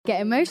Get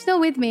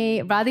emotional with me,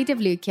 Radhi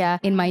Devlukia,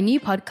 in my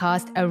new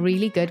podcast, A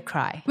Really Good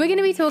Cry. We're going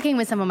to be talking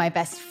with some of my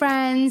best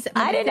friends.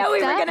 I didn't know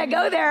we were going to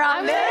go there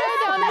on this.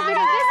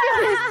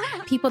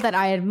 People that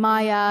I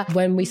admire.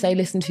 When we say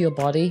listen to your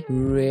body,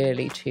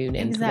 really tune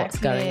into what's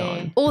going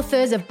on.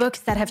 Authors of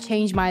books that have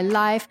changed my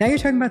life. Now you're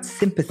talking about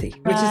sympathy,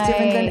 which is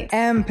different than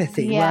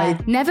empathy,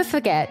 right? Never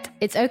forget,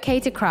 it's okay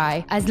to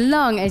cry as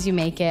long as you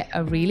make it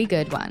a really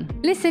good one.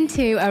 Listen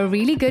to A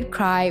Really Good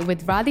Cry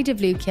with Radhi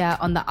Devlukia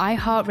on the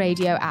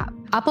iHeartRadio app,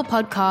 Apple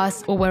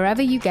Podcasts, or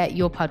wherever you get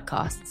your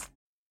podcasts.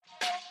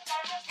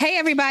 Hey,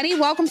 everybody.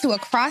 Welcome to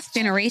Across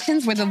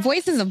Generations, where the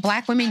voices of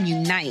Black women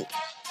unite.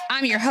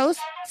 I'm your host,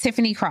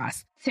 Tiffany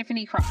Cross.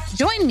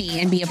 Join me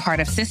and be a part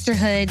of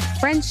sisterhood,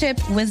 friendship,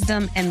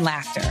 wisdom, and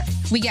laughter.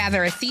 We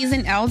gather a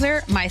seasoned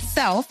elder,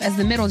 myself as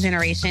the middle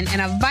generation,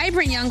 and a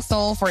vibrant young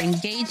soul for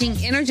engaging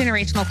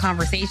intergenerational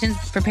conversations.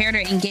 Prepare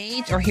to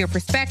engage or hear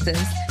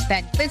perspectives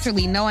that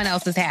literally no one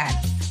else has had.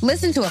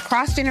 Listen to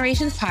Across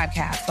Generations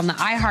podcast on the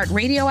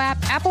iHeartRadio app,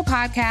 Apple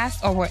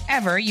Podcasts, or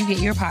wherever you get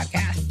your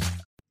podcasts.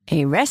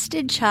 A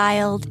rested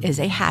child is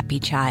a happy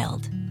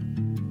child.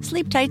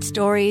 Sleep Tight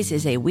Stories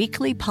is a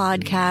weekly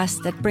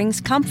podcast that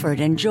brings comfort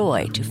and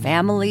joy to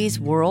families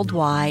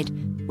worldwide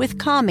with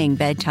calming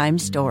bedtime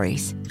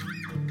stories.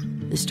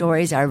 The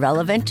stories are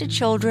relevant to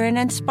children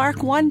and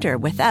spark wonder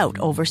without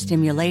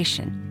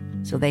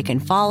overstimulation, so they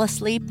can fall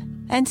asleep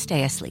and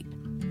stay asleep.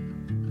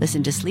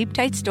 Listen to Sleep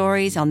Tight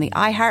Stories on the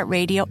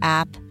iHeartRadio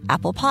app,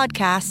 Apple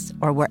Podcasts,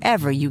 or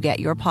wherever you get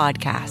your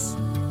podcasts.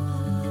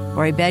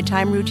 For a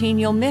bedtime routine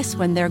you'll miss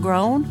when they're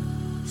grown,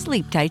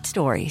 Sleep Tight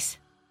Stories.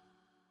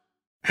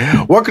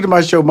 Welcome to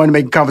my show, Money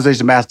Making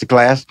Conversation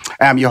Masterclass.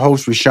 I'm your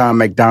host, Rushion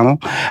McDonald.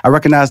 I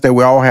recognize that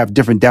we all have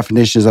different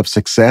definitions of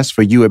success.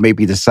 For you, it may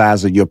be the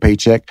size of your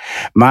paycheck.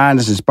 Mine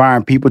is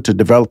inspiring people to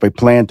develop a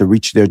plan to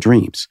reach their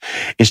dreams.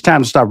 It's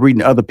time to stop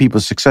reading other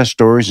people's success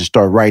stories and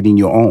start writing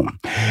your own.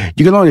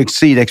 You can only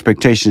exceed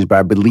expectations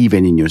by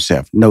believing in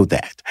yourself. Know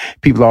that.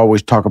 People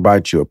always talk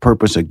about your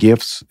purpose or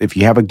gifts. If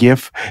you have a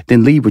gift,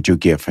 then lead with your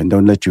gift and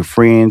don't let your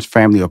friends,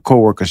 family, or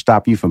coworkers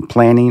stop you from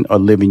planning or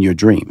living your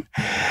dream.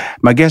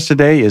 My guest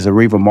today is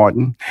Areva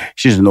Martin.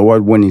 She's an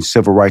award-winning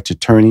civil rights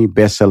attorney,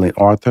 best-selling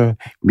author,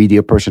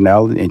 media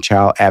personality, and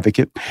child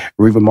advocate.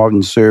 Areva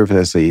Martin served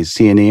as a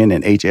CNN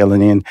and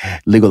HLNN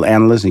legal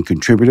analyst and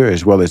contributor,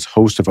 as well as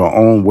host of her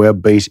own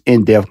web-based,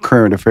 in-depth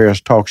current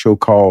affairs talk show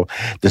called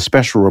The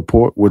Special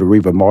Report with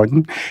Areva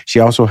Martin.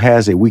 She also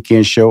has a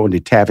weekend show on the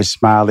Tavis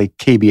Smiley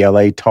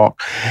KBLA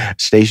talk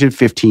station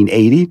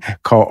 1580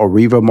 called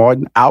Areva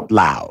Martin Out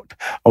Loud.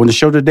 On the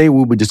show today,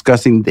 we'll be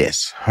discussing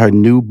this, her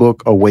new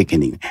book,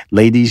 Awakening,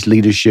 Ladies,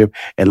 Leadership,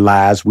 and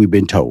Lies We've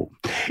Been Told.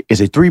 It's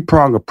a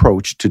three-pronged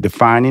approach to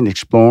defining,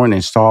 exploring,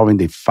 and solving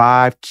the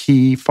 5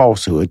 key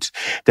falsehoods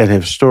that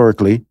have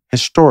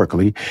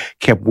historically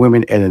kept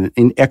women at an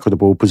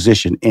inequitable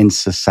position in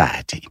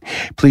society.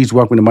 Please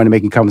welcome to Money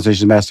Making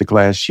Conversations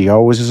Masterclass. She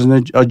always is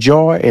a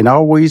joy and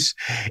always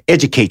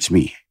educates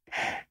me,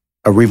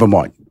 Areva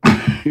Martin.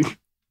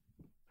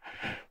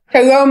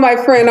 Hello, my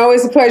friend.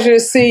 Always a pleasure to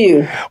see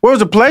you. Well, it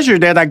was a pleasure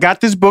that I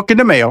got this book in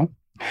the mail.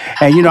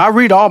 And, I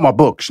read all my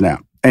books now.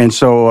 And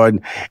so,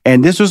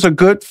 and this was a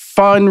good,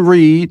 fun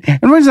read. And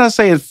the reason I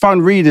say it's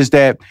fun read is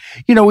that,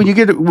 when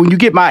you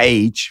get my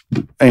age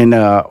and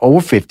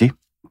over 50,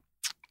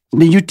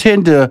 then you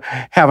tend to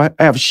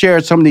have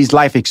shared some of these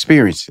life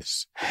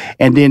experiences.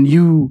 And then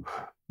you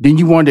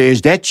wonder,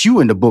 is that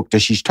you in the book that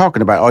she's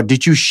talking about? Or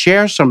did you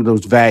share some of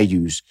those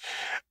values?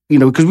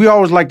 Because we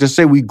always like to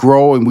say we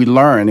grow and we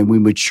learn and we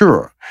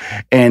mature.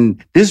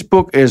 And this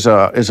book is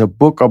a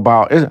book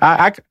about,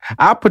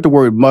 I put the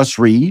word must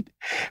read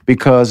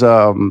because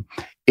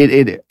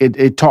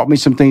it taught me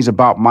some things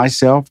about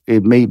myself.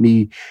 It made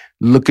me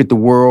look at the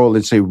world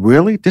and say,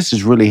 really? This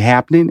is really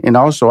happening? And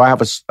also, I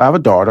have a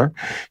daughter.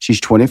 She's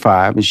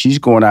 25, and she's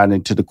going out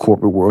into the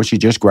corporate world. She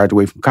just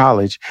graduated from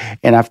college.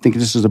 And I think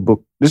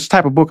this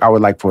type of book I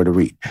would like for her to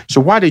read.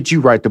 So why did you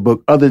write the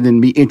book other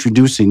than me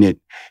introducing it,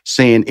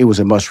 saying it was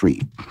a must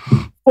read?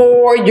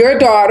 For your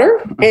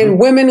daughter and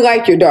women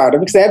like your daughter,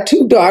 because I have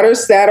 2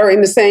 daughters that are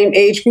in the same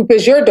age group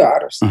as your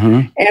daughters.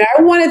 And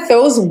I wanted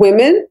those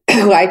women,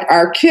 like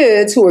our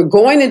kids who are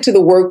going into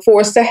the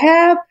workforce, to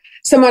have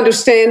some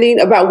understanding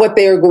about what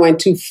they are going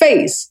to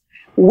face.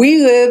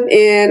 We live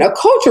in a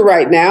culture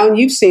right now, and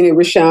you've seen it,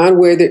 Rushion,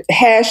 where the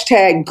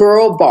hashtag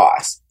girl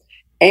boss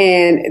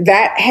and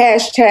that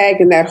hashtag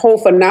and that whole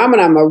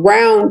phenomenon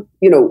around,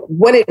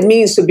 what it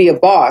means to be a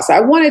boss.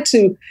 I wanted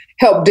to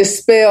help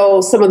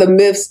dispel some of the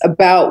myths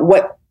about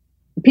what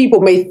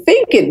people may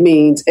think it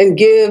means and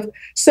give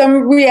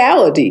some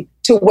reality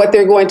to what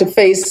they're going to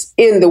face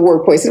in the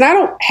workplace. And I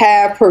don't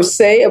have per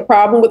se a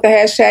problem with the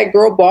hashtag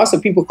girl boss or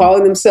people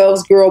calling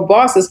themselves girl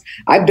bosses.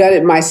 I've done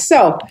it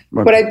myself.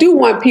 Right. But I do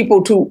want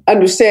people to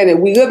understand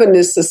that we live in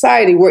this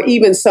society where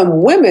even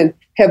some women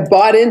have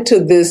bought into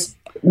this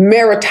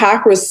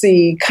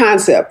meritocracy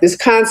concept, this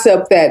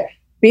concept that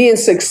being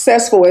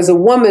successful as a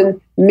woman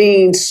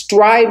means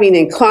striving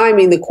and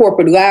climbing the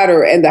corporate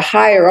ladder, and the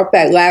higher up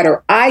that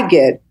ladder I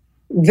get,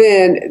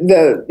 then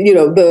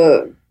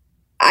the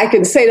I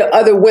can say to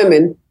other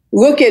women,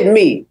 look at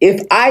me.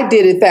 If I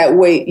did it that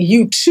way,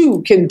 you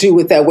too can do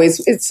it that way.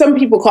 It's some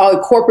people call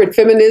it corporate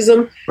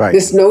feminism. Right.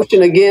 This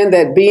notion again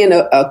that being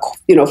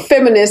a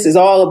feminist is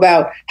all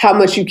about how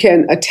much you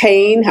can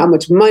attain, how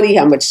much money,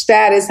 how much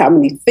status, how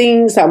many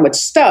things, how much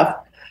stuff,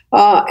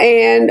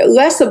 and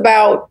less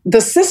about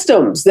the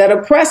systems that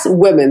oppress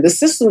women, the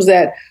systems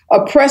that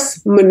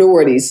oppress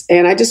minorities.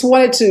 And I just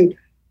wanted to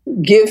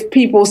give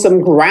people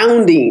some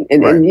grounding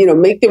and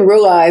make them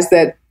realize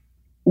that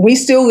we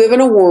still live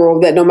in a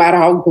world that no matter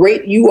how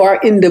great you are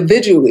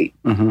individually,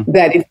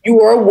 that if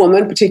you are a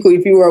woman, particularly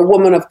if you are a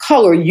woman of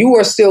color, you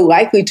are still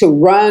likely to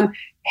run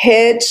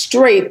head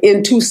straight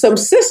into some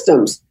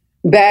systems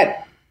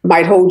that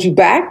might hold you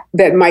back,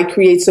 that might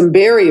create some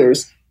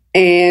barriers.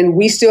 And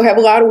we still have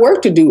a lot of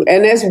work to do.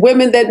 And as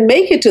women that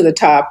make it to the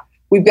top,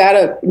 we've got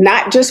to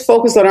not just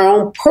focus on our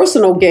own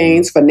personal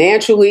gains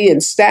financially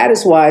and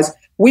status-wise.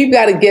 We've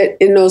got to get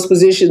in those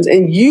positions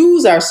and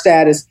use our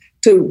status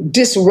to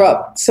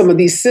disrupt some of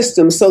these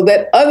systems so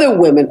that other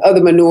women,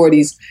 other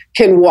minorities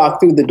can walk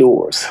through the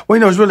doors.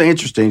 Well, it's really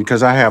interesting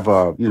because I have,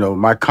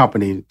 my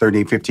company,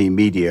 1315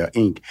 Media,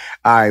 Inc.,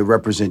 I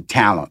represent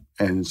talent.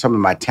 And some of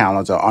my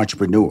talents are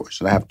entrepreneurs.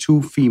 And I have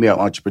two female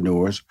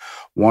entrepreneurs.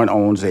 One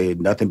owns a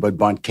Nothing But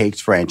Bundt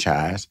Cakes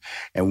franchise,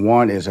 and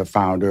one is a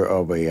founder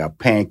of a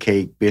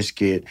pancake,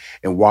 biscuit,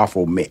 and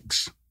waffle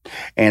mix.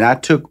 And I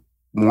took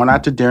one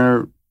out to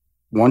dinner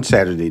one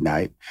Saturday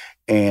night,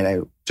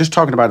 and just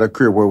talking about her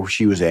career, where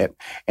she was at.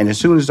 And as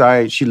soon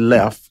as she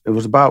left, it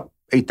was about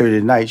 8:30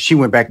 at night, she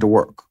went back to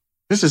work.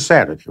 This is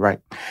Saturday, right?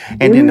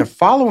 And then the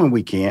following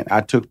weekend,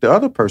 I took the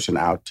other person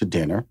out to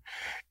dinner,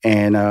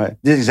 and the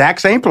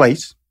exact same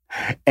place.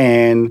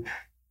 And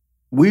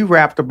we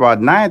wrapped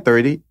about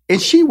 9:30,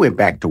 and she went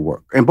back to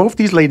work. And both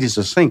these ladies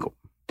are single.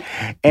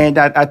 And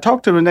I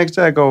talked to her the next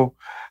day.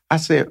 I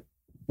said,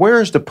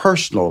 where's the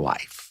personal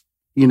life?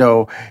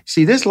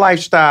 See, this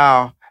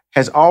lifestyle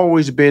has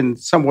always been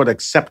somewhat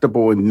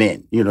acceptable in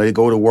men. They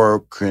go to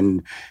work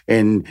and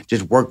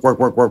just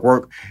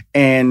work.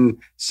 And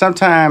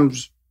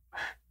sometimes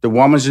the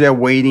woman's there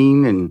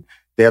waiting and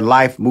their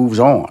life moves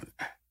on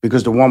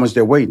because the woman's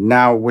there waiting.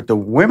 Now, with the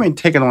women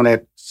taking on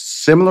that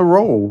similar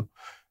role,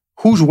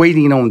 who's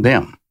waiting on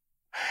them?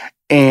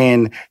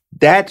 And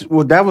that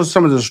was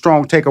some of the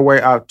strong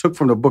takeaway I took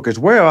from the book as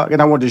well.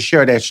 And I wanted to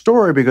share that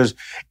story because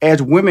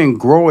as women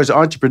grow as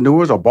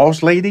entrepreneurs or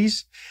boss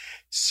ladies,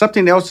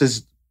 something else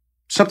is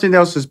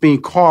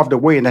being carved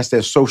away, and that's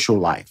their social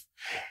life.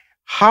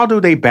 How do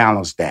they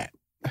balance that?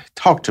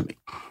 Talk to me.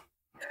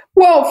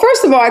 Well,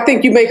 first of all, I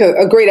think you make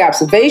a great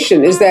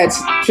observation, is that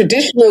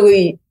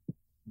traditionally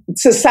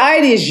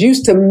society is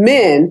used to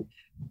men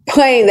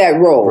playing that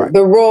role, right.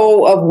 The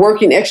role of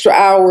working extra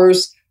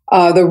hours,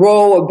 the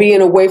role of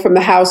being away from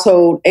the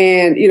household.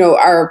 And,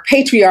 our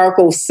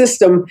patriarchal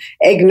system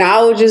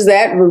acknowledges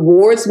that,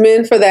 rewards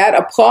men for that,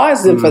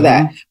 applauds them for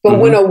that. But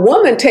when a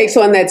woman takes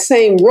on that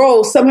same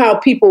role, somehow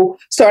people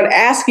start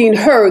asking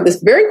her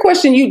this very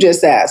question you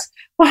just asked.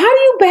 Well, how do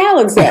you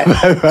balance that?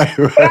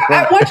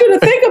 I want you to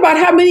think about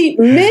how many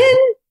men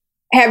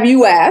have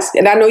you asked,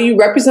 and I know you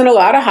represent a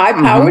lot of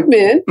high-powered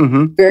men,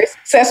 very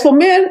successful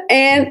men,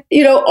 and,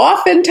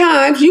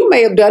 oftentimes you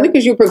may have done it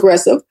because you're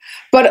progressive,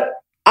 but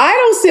I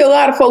don't see a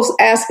lot of folks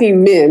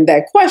asking men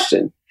that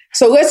question.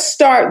 So let's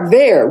start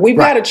there. We've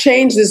got to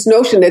change this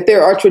notion that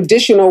there are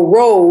traditional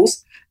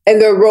roles,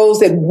 and there are roles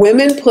that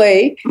women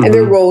play, and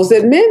there are roles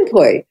that men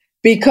play.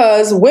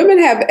 Because women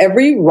have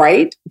every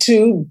right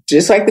to,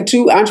 just like the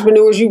two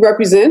entrepreneurs you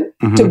represent,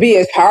 to be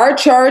as hard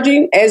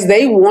charging as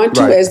they want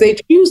to, as they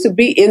choose to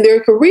be in their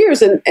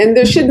careers. And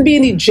there shouldn't be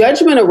any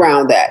judgment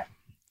around that.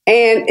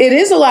 And it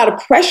is a lot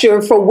of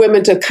pressure for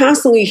women to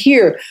constantly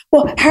hear,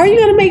 well, how are you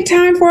going to make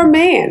time for a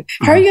man?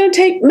 How are you going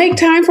to make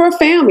time for a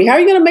family? How are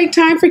you going to make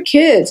time for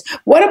kids?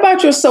 What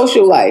about your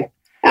social life?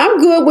 I'm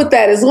good with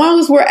that as long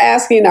as we're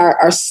asking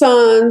our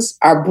sons,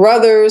 our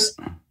brothers,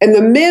 and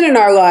the men in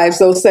our lives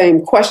those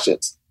same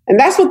questions. And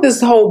that's what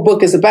this whole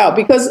book is about,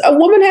 because a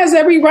woman has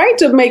every right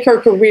to make her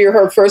career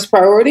her first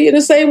priority in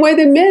the same way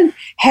that men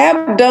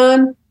have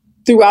done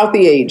throughout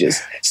the ages.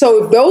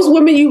 So if those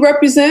women you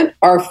represent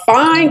are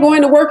fine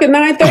going to work at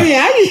 9:30,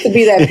 I used to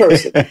be that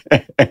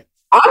person.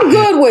 I'm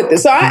good with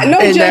this. So no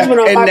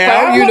judgment on my part.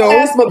 I don't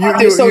ask them about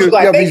their social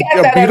life. They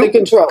got that under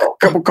control.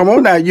 Come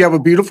on now. You have a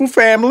beautiful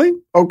family,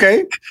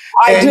 okay?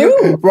 I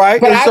do. Right.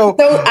 But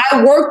and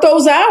I work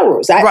those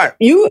hours. Right.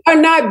 You are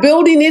not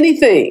building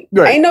anything.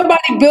 Right. Ain't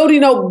nobody building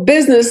no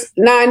business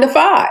 9 to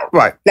 5.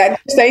 Right. That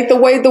just ain't the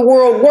way the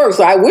world works.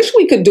 I wish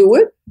we could do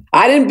it.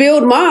 I didn't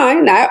build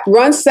mine. I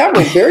run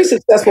several very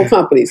successful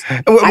companies.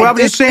 What I'm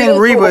just saying,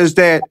 Reva, is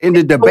that in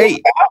the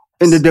debate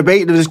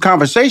of this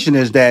conversation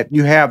is that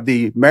you have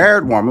the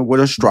married woman with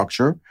a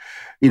structure.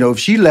 If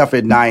she left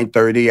at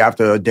 9:30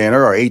 after a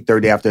dinner or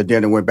 8:30 after a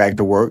dinner and went back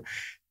to work,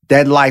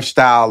 that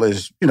lifestyle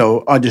is,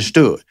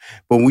 understood.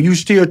 But when you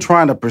still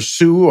trying to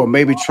pursue or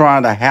maybe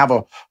trying to have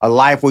a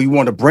life where you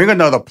want to bring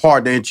another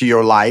partner into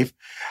your life,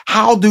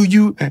 How do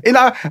you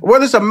know,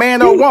 whether it's a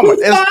man or a woman?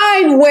 You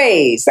find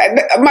ways.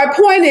 My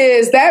point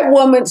is that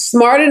woman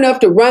smart enough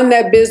to run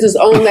that business,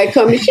 own that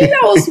company. She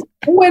knows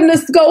when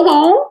to go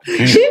home.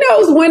 She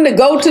knows when to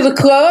go to the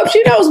club.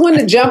 She knows when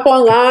to jump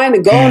online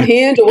and go on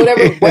Hinge or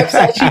whatever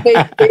website she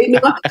may be dating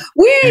on.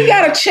 We ain't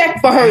got to check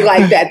for her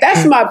like that.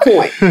 That's my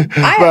point.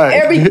 I have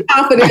every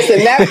confidence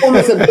in that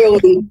woman's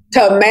ability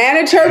to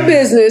manage her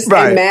business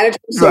and manage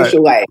her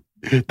social life.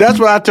 That's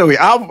what I tell you.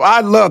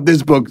 I love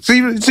this book.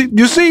 See,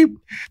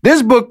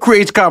 this book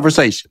creates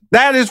conversation.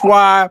 That is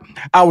why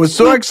I was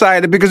so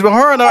excited, because with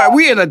her and I,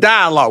 we in a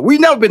dialogue. We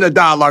never been in a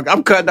dialogue.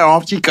 I'm cutting her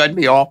off. She cutting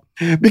me off.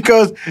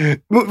 Because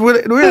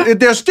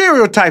there's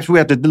stereotypes we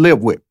have to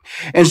live with.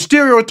 And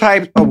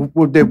stereotypes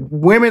that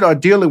women are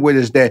dealing with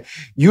is that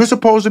you're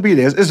supposed to be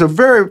this. It's a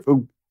very,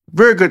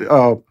 very good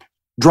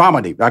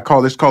dramedy.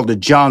 It's called The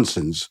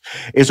Johnsons.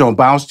 It's on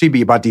Bounce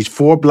TV about these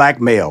 4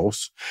 black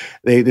males.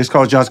 It's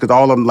called Johnson because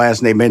all of them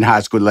last name in high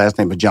school, last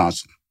name is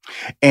Johnson.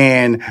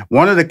 And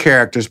one of the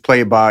characters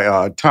played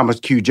by Thomas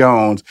Q.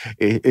 Jones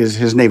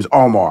his name's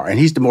Omar, and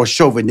he's the more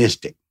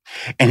chauvinistic.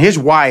 And his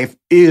wife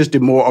is the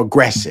more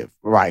aggressive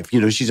wife.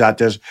 You know, she's out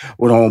there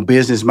with her own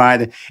business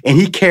minded. And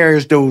he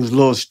carries those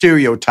little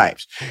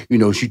stereotypes. You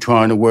know, she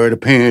trying to wear the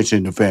pants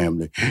in the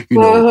family. You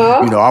know,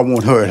 I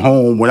want her at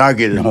home when I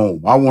get at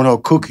home. I want her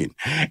cooking.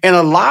 And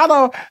a lot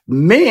of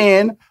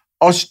men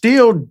are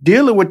still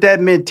dealing with that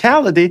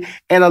mentality.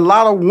 And a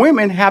lot of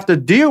women have to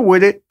deal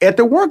with it at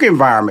the work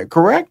environment,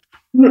 correct?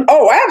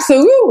 Oh,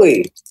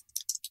 absolutely.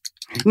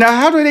 Now,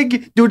 how do they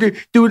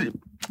do?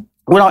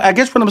 Well, I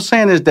guess what I'm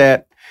saying is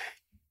that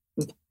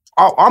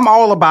I'm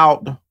all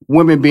about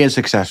women being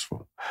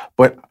successful,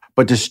 but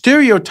the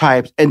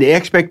stereotypes and the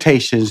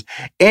expectations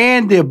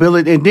and the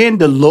ability, and then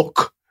the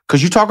look,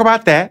 because you talk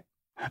about that,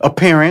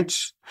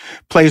 appearance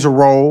plays a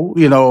role,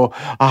 you know,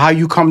 how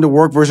you come to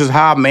work versus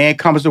how a man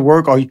comes to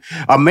work, or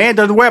a man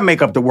doesn't wear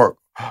makeup to work.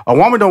 A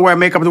woman don't wear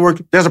makeup to work.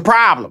 There's a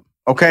problem.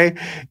 Okay.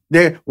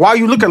 Why are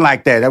you looking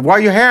like that? Why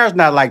your hair is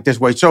not like this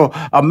way? So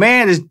a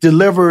man is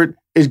delivered,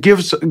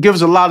 gives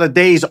a lot of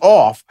days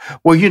off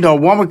where, you know,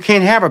 a woman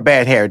can't have a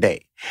bad hair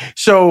day.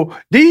 So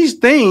these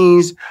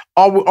things,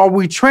 are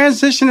we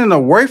transitioning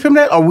away from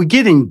that? Are we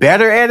getting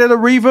better at it,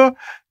 Areva?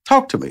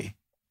 Talk to me.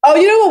 Oh,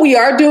 you know what we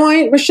are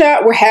doing,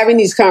 Rashad? We're having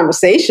these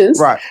conversations.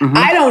 Right. Mm-hmm.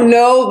 I don't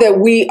know that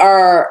we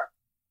are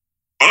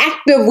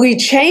actively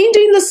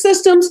changing the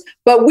systems,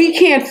 but we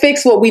can't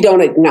fix what we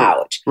don't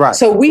acknowledge. Right.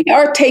 So we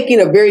are taking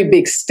a very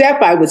big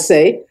step, I would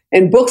say.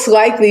 And books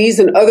like these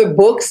and other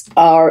books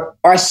are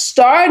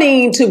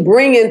starting to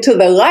bring into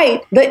the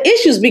light the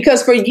issues,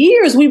 because for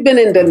years we've been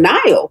in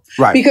denial.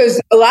 Right. Because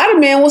a lot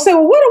of men will say,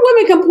 well, what are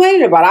women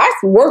complaining about? I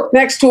work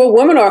next to a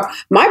woman, or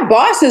my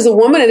boss is a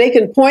woman, and they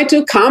can point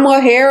to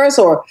Kamala Harris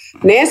or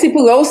Nancy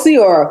Pelosi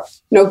or,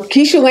 you know,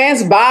 Keisha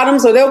Lance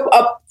Bottoms, or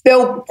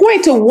they'll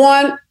point to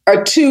one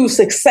or two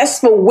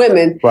successful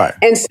women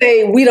and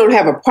say we don't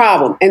have a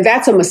problem. And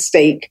that's a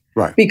mistake.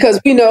 Right. Because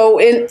we know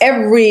in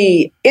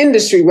every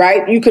industry,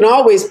 right, you can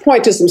always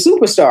point to some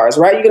superstars,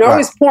 right? You can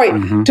always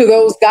point to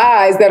those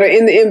guys that are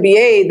in the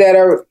NBA that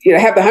are, you know,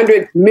 have the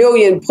 $100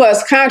 million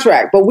plus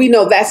contract. But we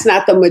know that's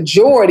not the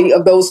majority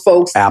of those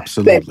folks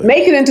that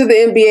make it into the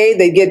NBA.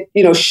 They get,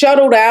 you know,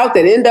 shuttled out,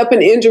 that end up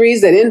in injuries,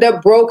 that end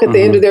up broke at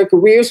the end of their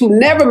careers, who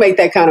never make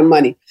that kind of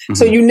money.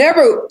 So you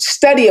never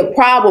study a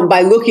problem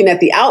by looking at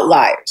the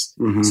outliers.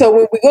 So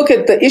when we look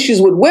at the issues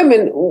with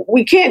women,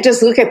 we can't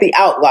just look at the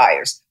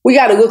outliers. We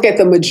got to look at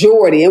the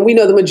majority. And we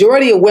know the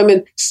majority of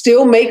women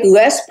still make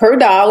less per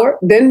dollar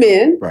than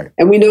men. Right.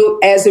 And we know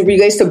as it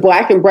relates to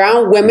black and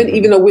brown women,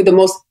 even though we're the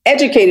most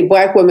educated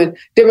black women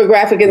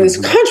demographic in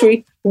this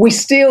country, we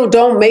still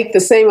don't make the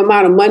same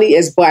amount of money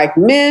as black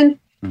men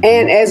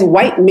and as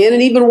white men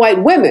and even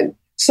white women.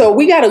 So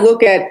we got to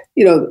look at,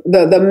 you know,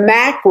 the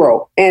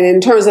macro. And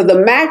in terms of the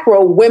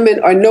macro,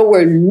 women are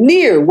nowhere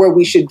near where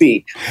we should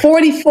be.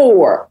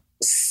 44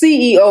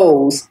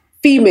 CEOs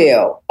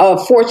female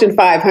of Fortune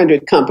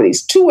 500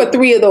 companies. 2 or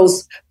 3 of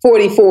those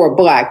 44 are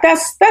black.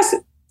 That's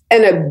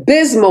an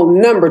abysmal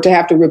number to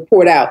have to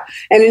report out.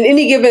 And in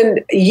any given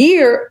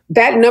year,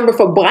 that number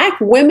for black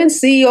women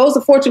CEOs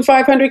of Fortune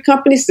 500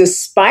 companies,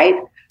 despite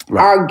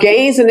our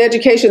gains in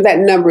education, that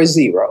number is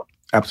 0.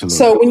 Absolutely.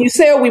 So when you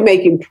say, are we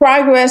making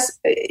progress?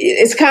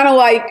 It's kind of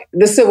like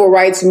the civil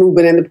rights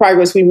movement and the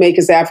progress we make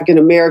as African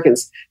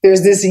Americans.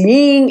 There's this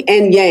yin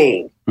and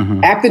yang.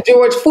 After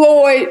George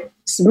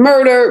Floyd's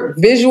murder,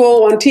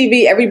 visual on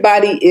TV,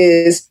 everybody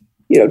is,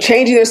 you know,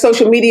 changing their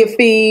social media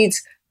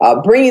feeds,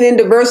 bringing in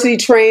diversity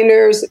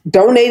trainers,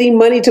 donating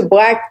money to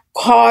black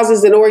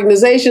causes and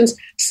organizations.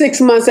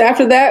 6 months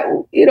after that,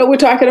 you know, we're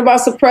talking about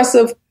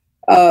suppressive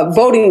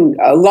voting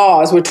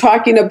laws. We're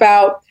talking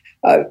about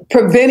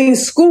preventing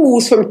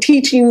schools from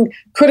teaching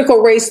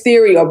critical race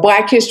theory or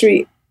black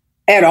history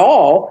at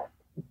all,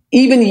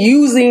 even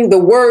using the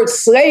word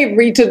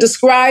slavery to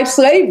describe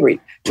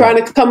slavery.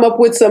 trying to come up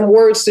with some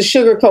words to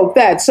sugarcoat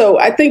that. So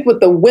I think with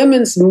the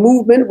women's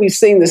movement, we've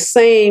seen the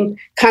same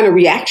kind of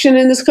reaction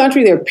in this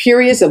country. There are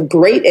periods of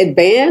great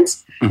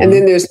advance, and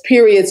then there's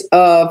periods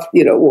of,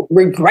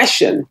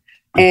 regression.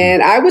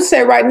 And I would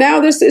say right now,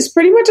 this is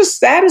pretty much a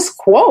status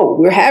quo.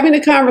 We're having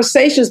the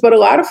conversations, but a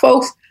lot of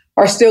folks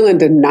are still in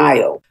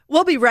denial.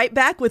 We'll be right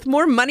back with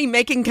more Money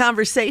Making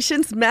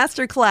Conversations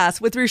Masterclass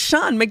with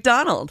Rushion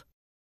McDonald.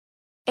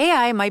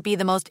 AI might be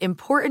the most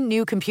important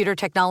new computer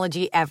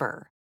technology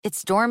ever. It's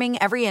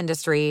storming every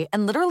industry,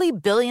 and literally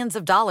billions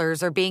of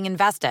dollars are being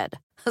invested.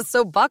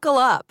 So buckle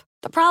up.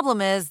 The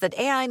problem is that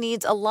AI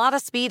needs a lot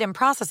of speed and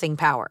processing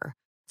power.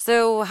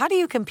 So how do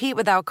you compete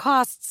without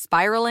costs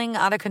spiraling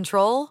out of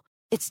control?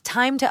 It's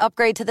time to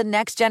upgrade to the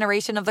next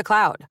generation of the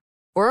cloud,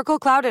 Oracle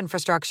Cloud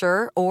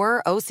Infrastructure,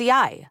 or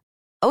OCI.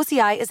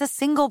 OCI is a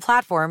single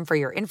platform for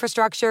your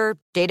infrastructure,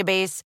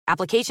 database,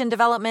 application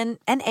development,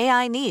 and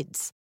AI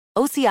needs.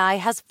 OCI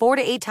has 4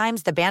 to 8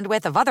 times the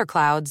bandwidth of other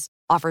clouds,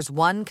 offers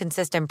one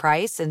consistent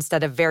price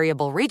instead of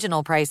variable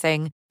regional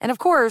pricing, and of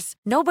course,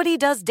 nobody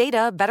does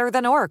data better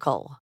than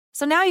Oracle.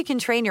 So now you can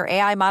train your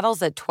AI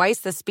models at twice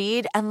the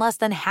speed and less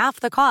than half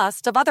the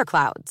cost of other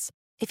clouds.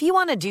 If you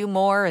want to do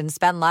more and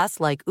spend less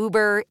like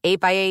Uber,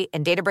 8x8,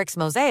 and Databricks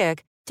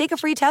Mosaic, take a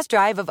free test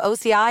drive of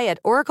OCI at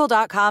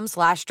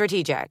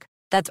oracle.com/strategic.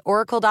 That's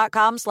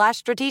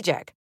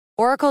oracle.com/strategic.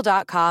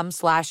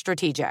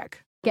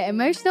 Oracle.com/strategic. Get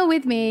emotional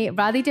with me,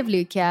 Radhi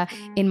Devlukia,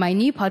 in my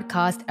new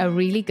podcast, A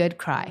Really Good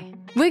Cry.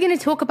 We're going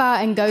to talk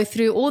about and go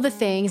through all the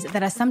things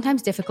that are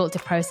sometimes difficult to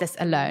process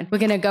alone. We're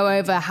going to go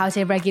over how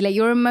to regulate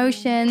your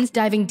emotions,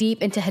 diving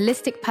deep into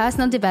holistic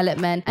personal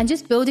development, and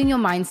just building your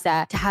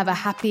mindset to have a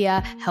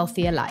happier,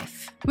 healthier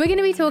life. We're going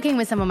to be talking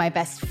with some of my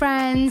best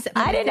friends.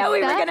 I didn't know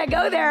we were going to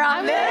go there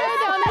on this.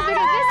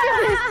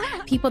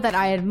 People that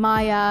I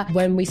admire.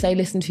 When we say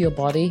listen to your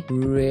body,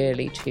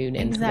 really tune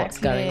into what's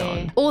going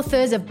on.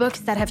 Authors of books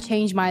that have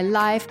changed my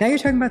life. Now you're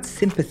talking about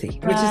sympathy,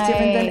 which is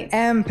different than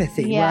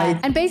empathy, right?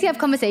 And basically have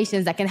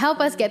conversations that can help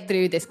us get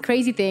through this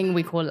crazy thing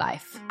we call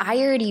life. I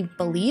already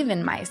believe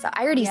in myself.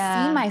 I already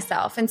see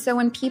myself. And so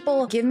when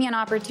people give me an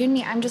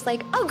opportunity, I'm just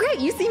like, oh, great,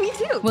 you see me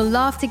too. We'll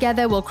laugh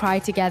together, we'll cry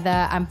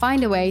together, and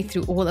find a way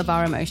through all of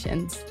our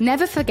emotions.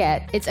 Never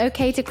forget, it's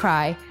okay to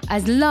cry,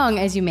 as long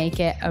as you make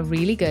it a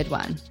really good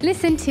one.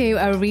 Listen to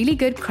A Really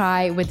Good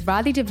Cry with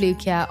Radhi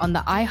Devlukia on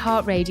the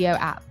iHeartRadio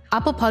app,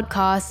 Apple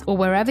Podcasts, or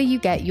wherever you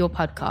get your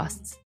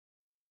podcasts.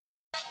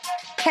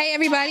 Hey,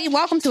 everybody.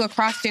 Welcome to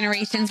Across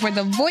Generations, where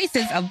the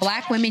voices of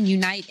Black women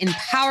unite in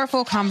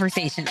powerful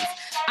conversations.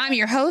 I'm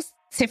your host,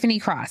 Tiffany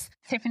Cross.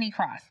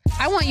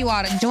 I want you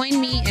all to join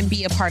me and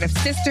be a part of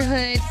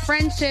sisterhood,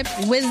 friendship,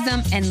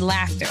 wisdom, and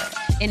laughter.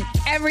 In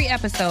every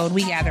episode,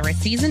 we gather a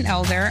seasoned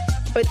elder.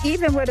 But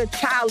even with a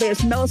child,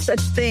 there's no such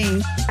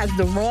thing as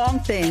the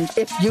wrong thing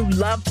if you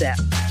love them.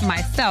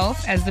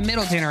 Myself, as the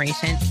middle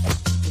generation.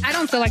 I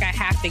don't feel like I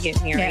have to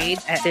get married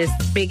at this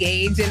big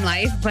age in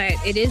life, but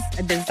it is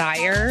a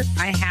desire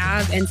I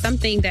have and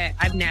something that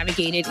I've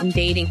navigated in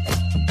dating.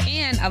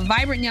 And a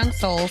vibrant young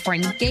soul for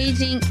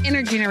engaging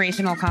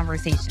intergenerational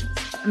conversations.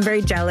 I'm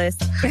very jealous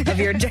of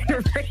your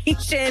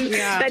generation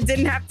that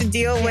didn't have to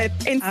deal with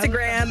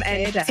Instagram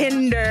and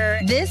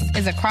Tinder. This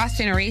is Across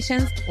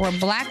Generations, where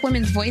Black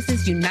women's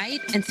voices unite,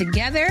 and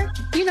together,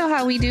 you know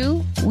how we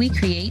do, we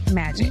create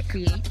magic.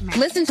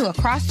 Listen to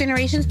Across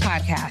Generations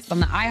podcast on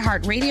the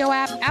iHeartRadio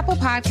app, Apple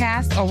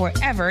Podcasts, or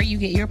wherever you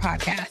get your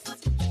podcasts.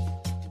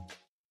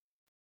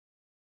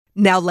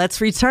 Now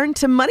let's return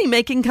to Money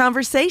Making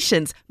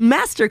Conversations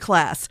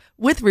Masterclass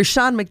with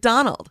Rushion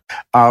McDonald.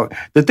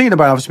 The thing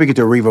about, I was speaking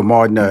to Reva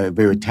Martin, a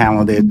very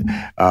talented,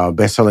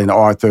 best-selling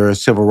author,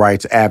 civil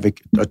rights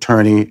advocate,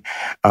 attorney,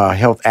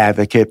 health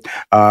advocate.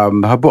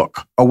 Her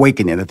book,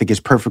 Awakening, I think it's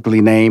perfectly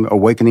named,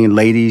 Awakening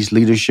Ladies,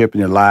 Leadership,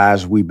 and the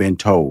Lies We've Been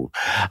Told.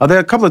 There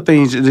are a couple of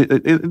things,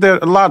 there are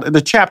a lot, the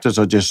chapters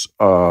are just,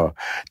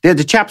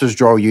 the chapters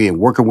draw you in.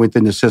 Working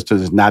within the system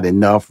is not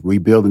enough.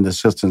 Rebuilding the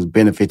systems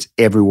benefits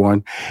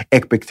everyone.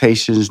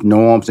 Expectations,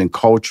 norms, and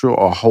culture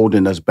are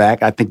holding us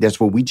back. I think that's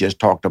what we just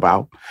talked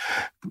about,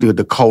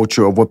 the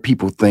culture of what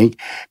people think.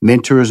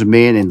 Mentors,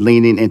 men, and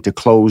leaning into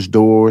closed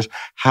doors.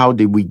 How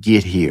did we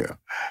get here?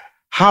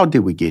 Are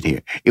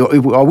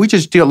we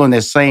just still on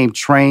that same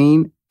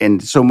train?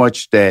 And so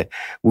much that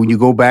when you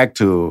go back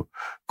to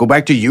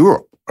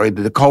Europe, or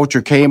the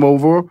culture came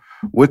over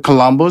with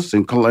Columbus,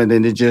 and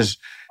then it just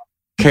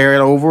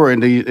carried over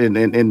in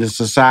the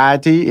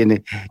society,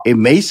 and it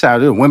may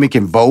sound women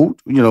can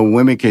vote.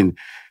 Women can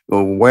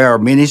wear a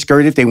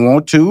miniskirt if they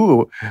want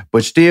to,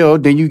 but still,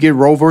 then you get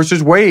Roe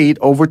versus Wade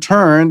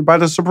overturned by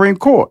the Supreme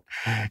Court.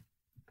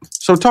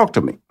 So talk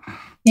to me.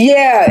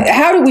 Yeah,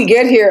 how did we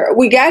get here?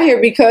 We got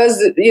here because,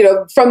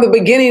 from the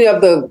beginning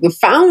of the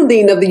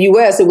founding of the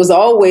U.S., it was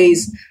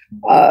always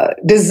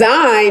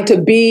designed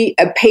to be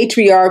a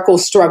patriarchal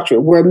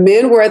structure where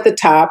men were at the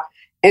top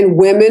and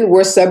women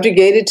were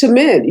subjugated to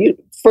men.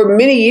 For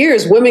many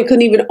years, women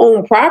couldn't even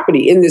own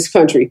property in this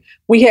country.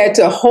 We had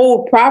to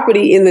hold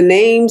property in the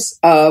names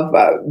of,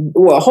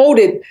 hold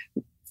it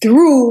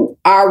through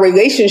our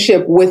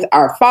relationship with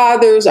our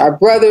fathers, our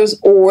brothers,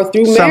 or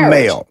through some marriage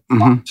male.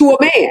 Mm-hmm. to a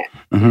man.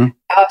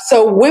 Mm-hmm.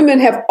 So women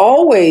have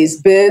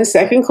always been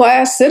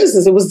second-class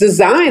citizens. It was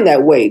designed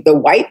that way. The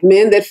white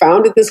men that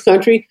founded this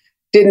country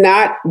did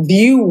not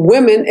view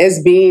women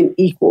as being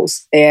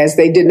equals, as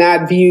they did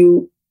not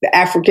view the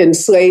African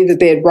slave that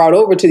they had brought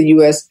over to the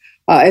U.S.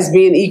 As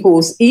being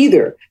equals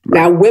either.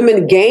 Right. Now,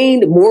 women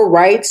gained more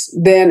rights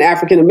than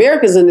African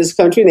Americans in this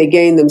country, and they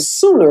gained them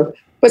sooner.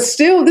 But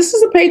still, this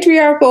is a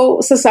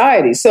patriarchal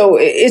society. So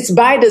it's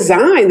by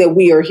design that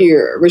we are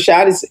here,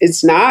 Rashad.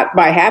 It's not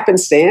by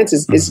happenstance.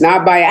 It's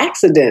not by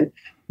accident.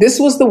 This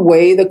was the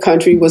way the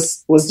country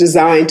was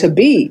designed to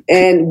be.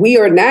 And we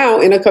are now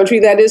in a country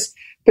that is,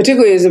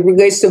 particularly as it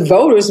relates to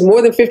voters,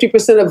 more than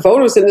 50% of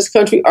voters in this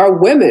country are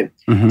women.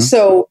 Mm-hmm.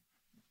 So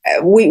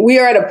we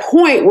are at a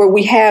point where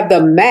we have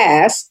the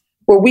mass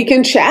where we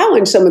can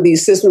challenge some of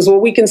these systems, where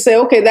we can say,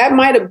 okay, that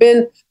might have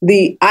been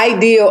the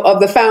ideal of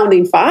the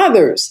founding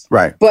fathers.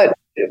 Right. But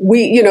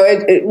when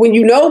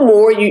you know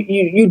more,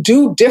 you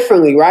do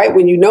differently, right?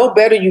 When you know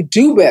better, you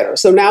do better.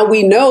 So now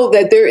we know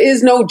that there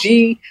is no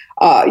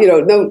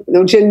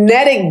no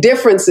genetic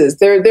differences.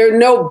 There are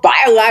no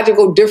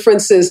biological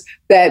differences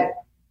that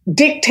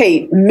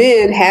dictate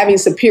men having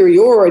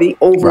superiority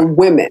over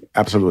women.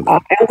 Absolutely.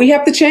 And we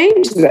have to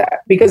change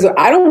that, because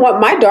I don't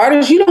want my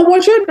daughters, you don't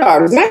want your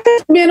daughters. I tell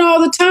men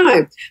all the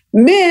time,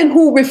 men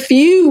who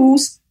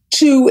refuse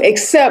to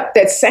accept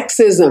that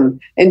sexism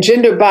and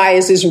gender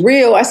bias is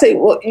real. I say,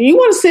 well, you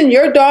want to send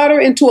your daughter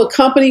into a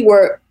company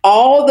where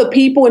all the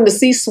people in the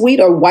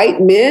C-suite are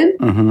white men?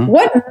 Mm-hmm.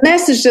 What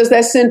message does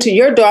that send to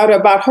your daughter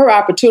about her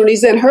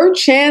opportunities and her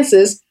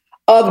chances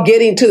of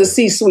getting to the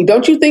C-suite?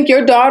 Don't you think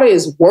your daughter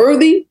is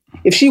worthy?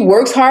 If she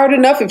works hard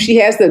enough, if she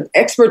has the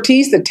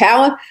expertise, the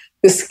talent,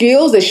 the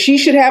skills, that she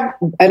should have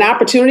an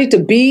opportunity to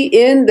be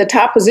in the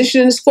top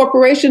position in this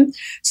corporation.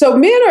 So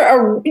men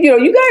are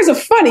you guys are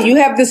funny. You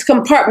have this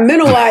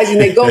compartmentalizing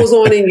that goes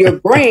on in your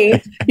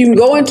brain. You can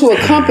go into a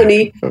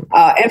company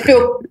and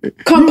feel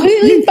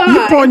completely fine.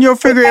 You point your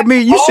finger at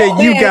me. You said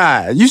you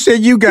guys. You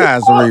said you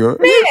guys, Maria.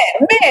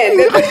 Men,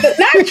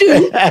 not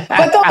you,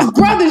 but those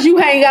brothers you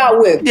hang out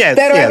with that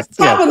are at the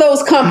top of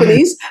those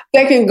companies,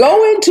 that can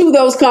go into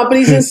those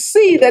companies and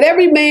see that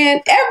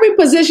every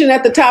position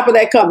at the top of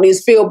that company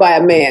is filled by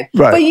a man.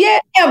 Right. But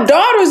yet have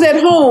daughters at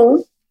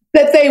home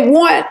that they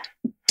want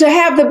to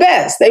have the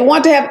best. They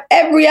want to have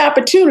every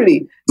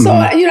opportunity. So,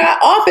 I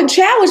often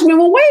challenge men,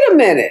 well, wait a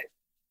minute.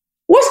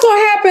 What's going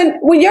to happen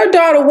when your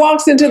daughter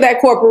walks into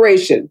that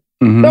corporation?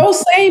 Mm-hmm.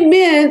 Those same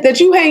men that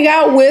you hang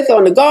out with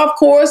on the golf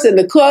course and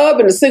the club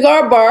and the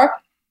cigar bar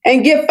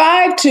and give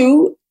five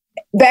to,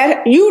 that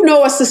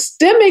are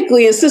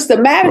systemically and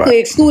systematically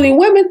excluding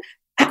women,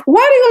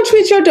 why are they going to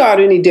treat your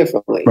daughter any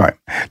differently? Right.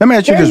 Let me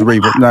ask you this,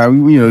 Reva. Now,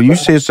 you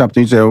said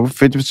something. You said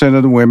 50%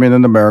 of the women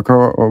in America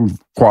are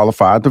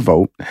qualified to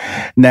vote.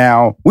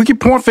 Now, we can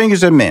point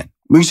fingers at men.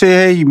 We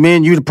say, hey,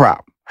 men, you the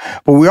problem.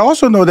 But we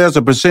also know there's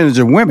a percentage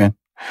of women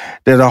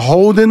that are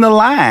holding the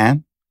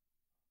line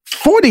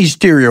for these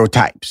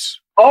stereotypes.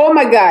 Oh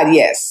my God,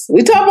 yes.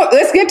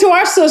 Let's get to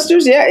our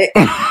sisters. Yeah.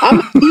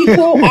 I'm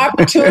equal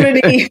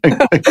opportunity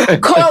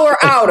color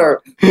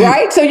outer,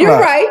 right? So you're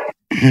right.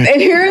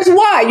 And here's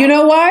why. You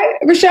know why?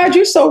 Rashad,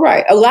 you're so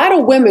right. A lot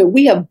of women,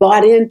 we have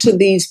bought into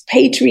these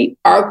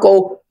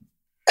patriarchal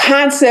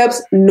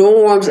concepts,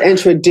 norms, and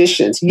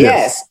traditions.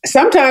 Yes.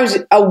 Sometimes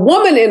a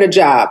woman in a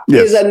job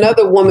is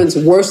another woman's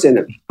worst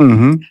enemy.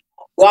 Mm-hmm.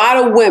 A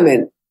lot of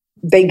women,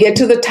 they get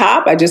to the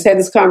top. I just had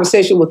this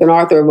conversation with an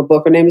author of a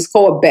book. Her name is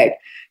Koa Beck.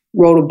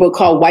 Wrote a book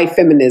called White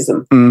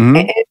Feminism. Mm-hmm.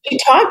 And she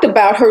talked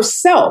about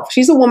herself.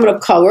 She's a woman of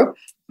color.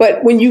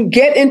 But when you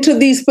get into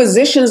these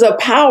positions of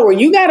power,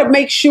 you got to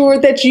make sure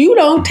that you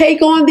don't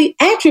take on the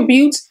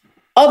attributes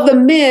of the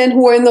men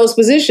who are in those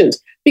positions.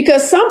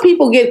 Because some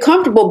people get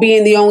comfortable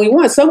being the only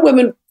one. Some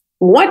women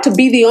want to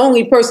be the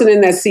only person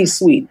in that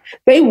C-suite.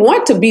 They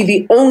want to be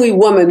the only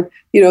woman,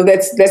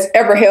 that's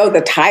ever held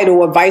the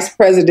title of vice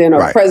president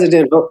or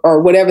president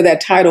or whatever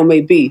that title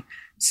may be.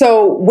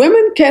 So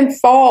women can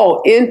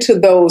fall into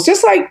those,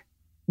 just like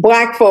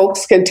Black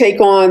folks can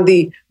take on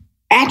the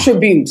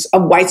attributes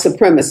of white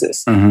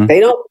supremacists. Mm-hmm.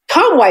 They don't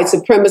become white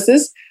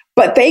supremacists,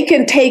 but they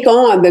can take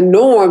on the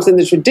norms and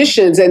the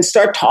traditions and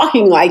start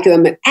talking like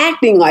them and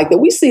acting like them.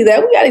 We see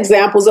that. We got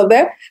examples of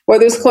that,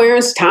 whether it's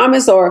Clarence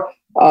Thomas or,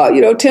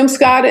 Tim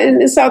Scott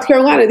in South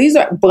Carolina. These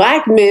are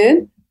Black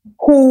men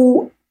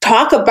who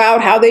talk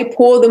about how they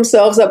pull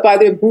themselves up by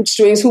their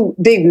bootstrings, who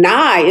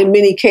deny, in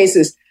many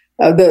cases,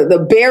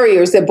 the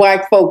barriers that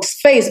Black folks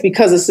face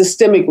because of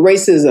systemic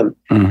racism.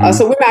 Mm-hmm.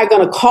 So we're not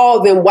going to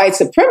call them white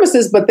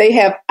supremacists, but they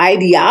have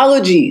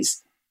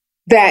ideologies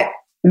that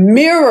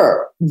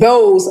mirror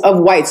those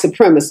of white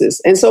supremacists.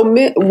 And so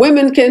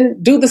women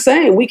can do the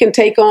same. We can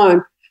take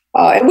on,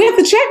 and we have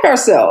to check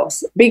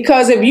ourselves,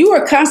 because if you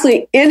are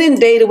constantly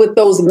inundated with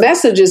those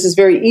messages, it's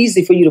very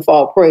easy for you to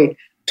fall prey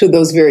to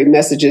those very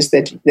messages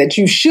that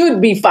you should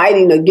be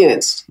fighting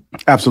against.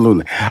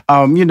 Absolutely.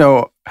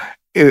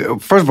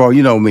 first of all,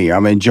 you know me,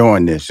 I'm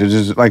enjoying this. It's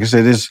just, like I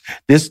said,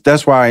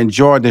 that's why I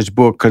enjoyed this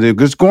book, because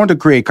it's going to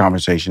create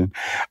conversation.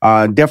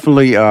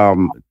 Definitely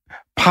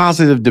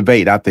positive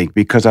debate, I think,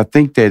 because I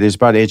think that it's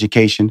about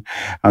education.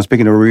 I'm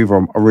speaking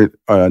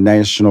to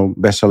national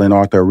best-selling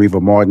author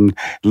Areva Martin,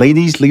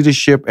 Ladies,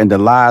 Leadership, and the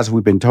Lies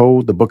We've Been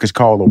Told. The book is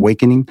called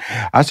Awakening.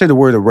 I say the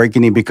word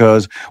awakening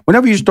because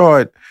whenever you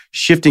start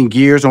shifting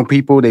gears on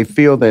people, they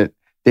feel that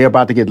they're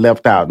about to get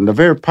left out. And the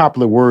very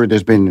popular word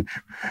that's been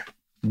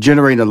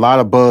generating a lot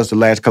of buzz the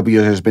last couple of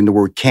years has been the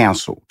word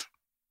canceled.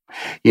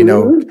 You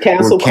know,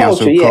 cancel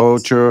culture.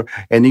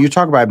 Yes. And then you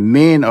talk about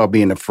men are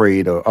being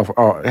afraid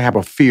or have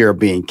a fear of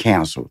being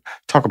canceled.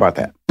 Talk about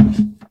that.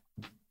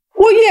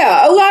 Well,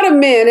 yeah, a lot of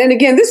men. And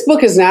again, this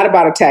book is not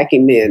about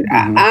attacking men.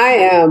 Mm-hmm. I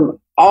am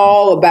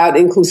all about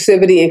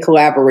inclusivity and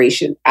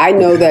collaboration. I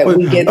know that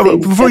we get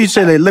things. Before you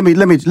say that,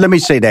 let me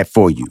say that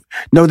for you.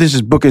 No,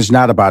 book is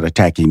not about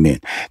attacking men.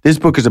 This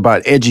book is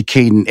about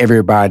educating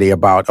everybody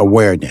about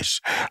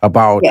awareness,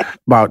 about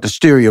the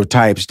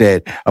stereotypes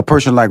that a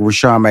person like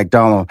Rushion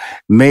McDonald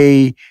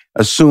may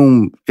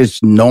assume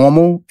it's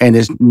normal, and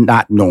it's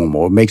not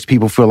normal. It makes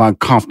people feel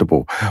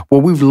uncomfortable.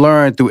 What we've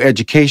learned through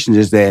education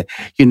is that,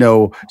 you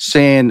know,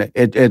 saying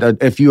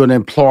if you're an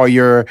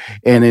employer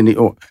and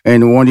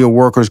one of your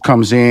workers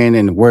comes in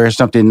and wears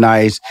something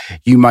nice,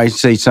 you might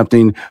say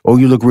something, "Oh,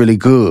 you look really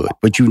good,"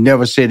 but you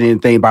never said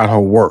anything about her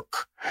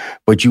work.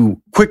 But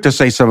you quick to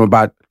say something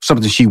about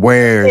something she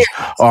wears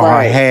or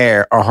her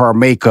hair or her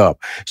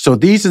makeup. So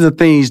these are the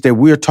things that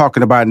we're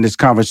talking about in this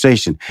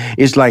conversation.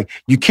 It's like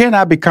you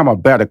cannot become a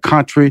better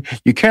country.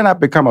 You cannot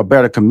become a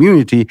better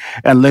community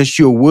unless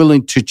you're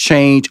willing to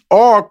change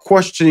or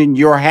question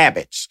your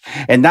habits.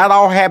 And not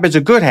all habits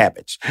are good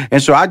habits.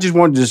 And so I just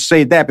wanted to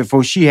say that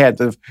before she had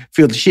to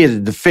feel that she had to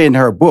defend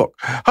her book.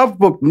 Her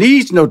book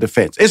needs no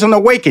defense. It's an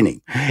awakening.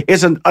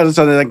 It's an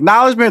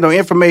acknowledgement of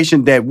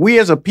information that we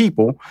as a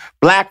people,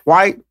 black,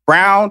 white,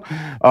 brown,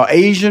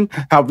 Asian,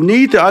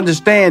 need to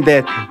understand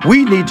that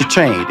we need to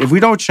change. If we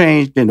don't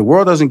change, then the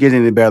world doesn't get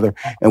any better,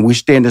 and we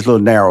stay in this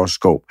little narrow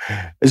scope.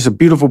 It's a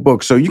beautiful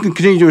book. So you can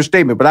continue your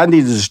statement, but I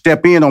needed to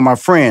step in on my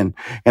friend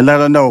and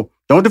let her know,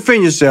 don't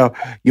defend yourself.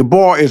 Your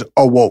boy is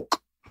awoke.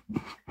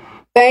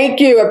 Thank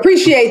you.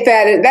 Appreciate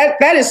that. And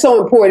that is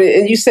so important.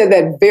 And you said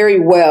that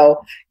very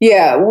well.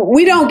 Yeah,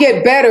 we don't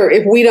get better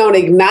if we don't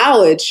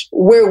acknowledge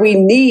where we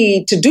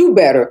need to do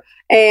better.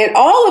 And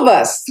all of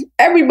us,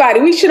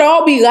 everybody, we should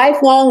all be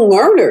lifelong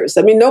learners.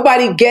 I mean,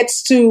 nobody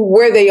gets to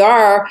where they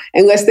are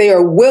unless they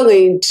are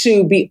willing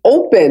to be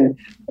open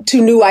to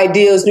new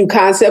ideas, new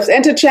concepts,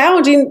 and to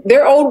challenging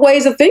their old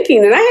ways of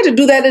thinking. And I had to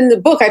do that in the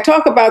book. I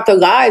talk about the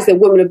lies that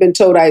women have been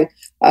told. I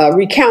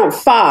recount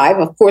 5.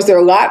 Of course, there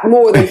are a lot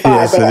more than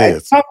 5, but I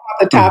talk about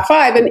the top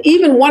 5. And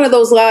even one of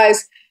those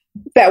lies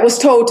that was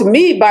told to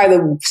me by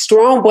the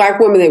strong Black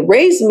women that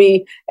raised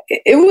me,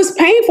 it was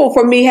painful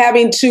for me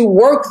having to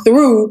work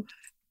through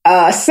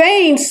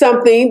saying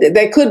something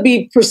that could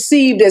be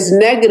perceived as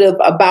negative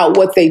about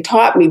what they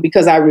taught me,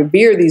 because I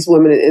revere these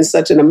women in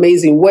such an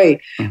amazing way.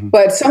 Mm-hmm.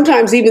 But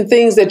sometimes even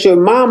things that your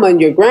mama and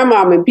your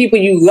grandmama and people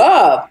you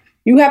love,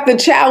 you have to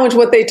challenge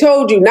what they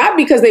told you, not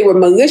because they were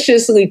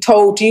maliciously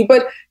told to you,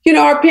 but, you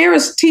know, our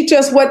parents teach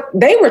us what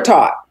they were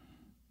taught.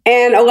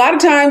 And a lot of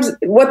times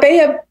what they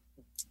have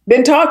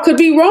been taught could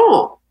be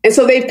wrong. And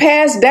so they've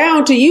passed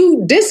down to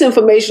you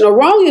disinformation or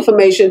wrong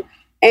information.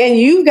 And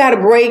you've got to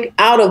break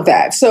out of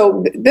that.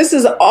 So this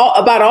is all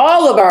about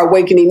all of our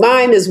awakening.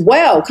 Mine as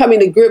well, coming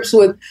to grips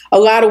with a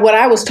lot of what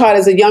I was taught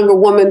as a younger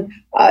woman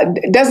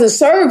doesn't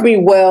serve me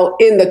well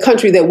in the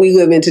country that we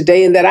live in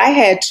today, and that I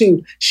had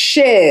to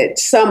shed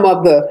some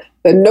of the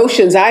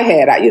notions I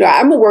had.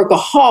 I'm a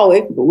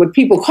workaholic. What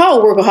people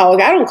call a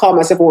workaholic, I don't call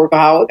myself a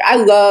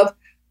workaholic.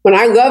 When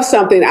I love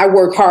something, I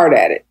work hard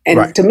at it.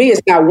 And to me,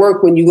 it's not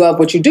work when you love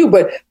what you do.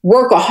 But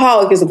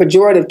workaholic is a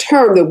pejorative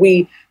term that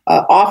we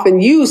often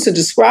use to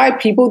describe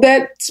people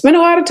that spend a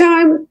lot of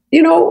time,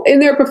 you know, in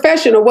their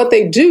profession or what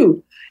they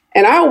do.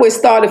 And I always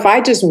thought if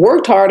I just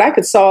worked hard, I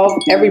could solve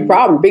every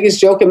problem.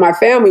 Biggest joke in my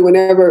family,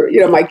 whenever,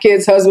 you know, my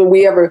kid's husband,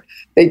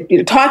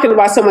 talking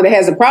about someone that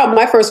has a problem,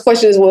 my first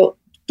question is, well,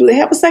 do they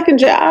have a second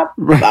job?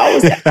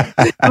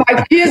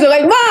 My kids are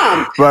like,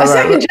 Mom, a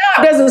second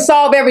job doesn't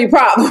solve every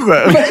problem.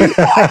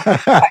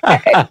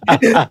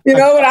 You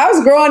know, when I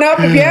was growing up,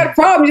 if you had a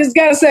problem, you just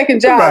got a second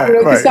job.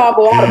 You can solve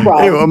a lot of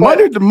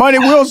problems. Money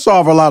will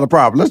solve a lot of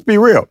problems. Let's be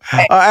real.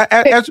 A lot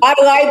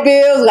of light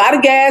bills, a lot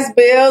of gas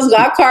bills, a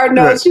lot of car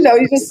notes. You know,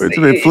 you just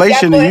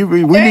inflation.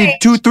 We need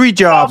 2-3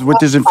 jobs with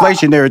this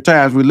inflationary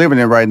times we're living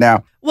in right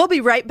now. We'll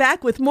be right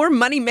back with more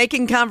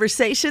Money-Making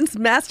Conversations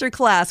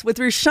Masterclass with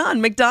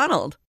Rushion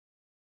McDonald.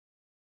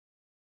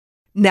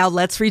 Now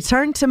let's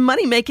return to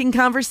Money-Making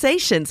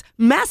Conversations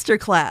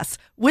Masterclass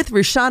with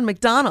Rushion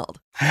McDonald.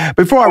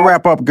 Before I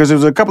wrap up, because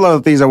there's a couple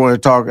other things I want to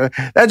talk,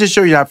 that just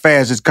shows you how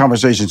fast this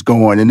conversation's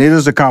going. And it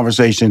is a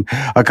conversation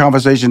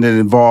that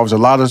involves a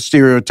lot of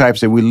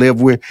stereotypes that we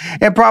live with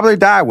and probably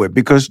die with,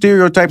 because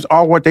stereotypes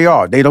are what they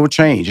are. They don't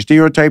change.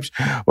 Stereotypes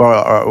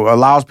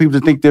allows people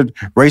to think that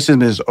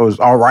racism is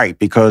all right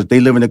because they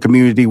live in a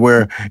community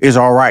where it's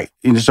all right.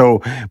 And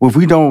so if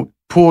we don't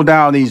pull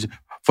down these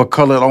for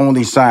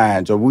color-only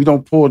signs, or we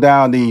don't pull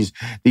down these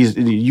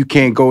you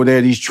can't go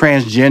there, these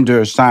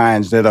transgender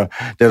signs that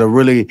are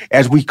really,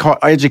 as we call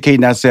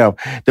educating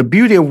ourselves. The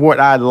beauty of what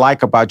I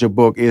like about your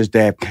book is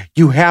that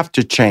you have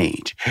to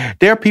change.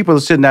 There are people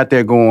sitting out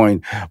there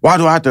going, why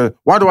do I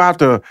have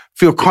to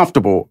feel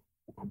comfortable?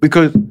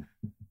 Because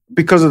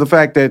of the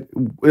fact that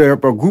there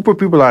are a group of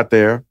people out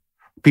there,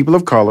 people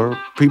of color,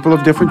 people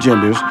of different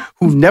genders,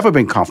 who've never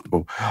been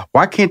comfortable.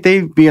 Why can't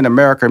they be in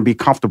America and be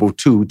comfortable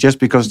too, just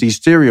because these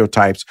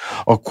stereotypes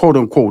or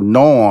quote-unquote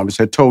norms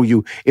have told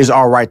you it's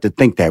all right to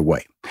think that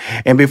way?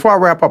 And before I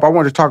wrap up, I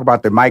want to talk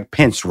about the Mike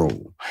Pence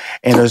rule.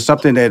 And there's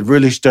something that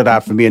really stood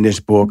out for me in this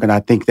book, and I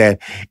think that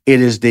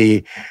it is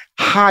the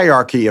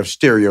hierarchy of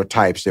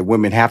stereotypes that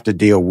women have to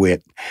deal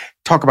with.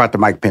 Talk about the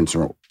Mike Pence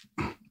rule.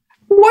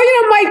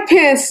 Well, Mike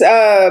Pence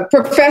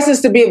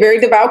professes to be a very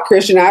devout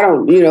Christian. I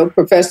don't,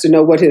 profess to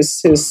know what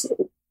his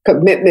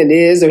commitment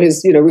is or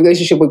his,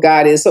 relationship with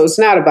God is. So it's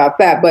not about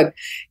that. But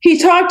he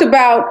talked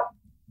about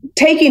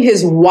taking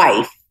his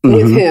wife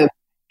with him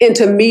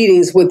into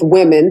meetings with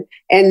women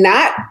and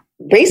not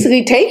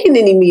basically taking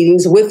any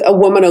meetings with a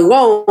woman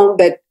alone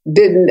that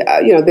didn't,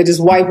 that his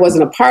wife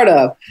wasn't a part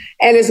of.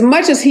 And as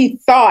much as he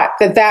thought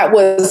that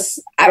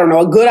was,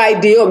 a good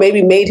idea, or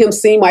maybe made him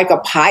seem like a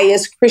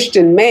pious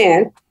Christian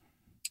man,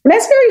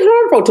 that's very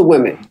harmful to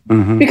women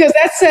because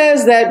that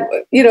says that,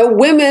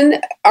 women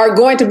are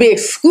going to be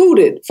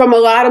excluded from a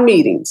lot of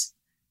meetings.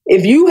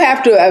 If you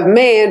have to, a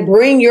man,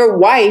 bring your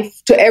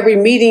wife to every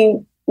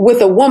meeting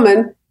with a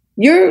woman,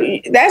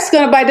 that's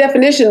going to, by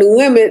definition,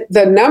 limit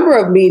the number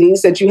of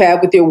meetings that you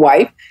have with your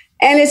wife.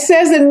 And it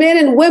says that men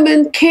and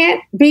women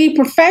can't be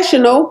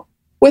professional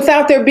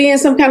without there being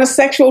some kind of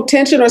sexual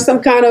tension or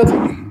some kind of,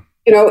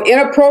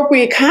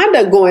 inappropriate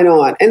conduct going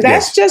on. And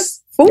that's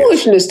just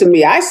foolishness to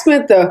me. I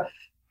spent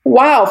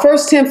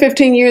first 10,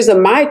 15 years of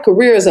my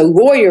career as a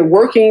lawyer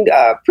working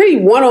pretty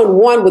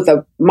one-on-one with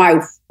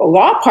my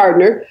law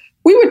partner.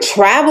 We would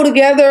travel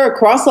together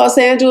across Los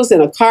Angeles in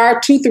a car,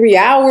 2-3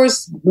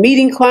 hours,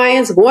 meeting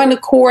clients, going to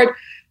court,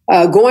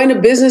 going to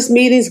business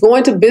meetings,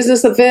 going to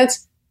business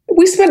events.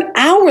 We spent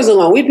hours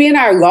alone. We'd be in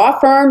our law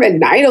firm at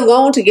night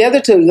alone together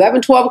till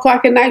 11, 12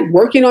 o'clock at night,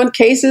 working on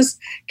cases,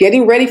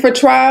 getting ready for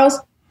trials.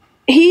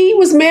 He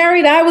was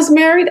married. I was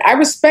married. I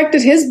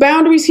respected his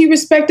boundaries. He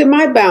respected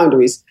my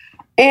boundaries.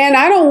 And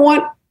I don't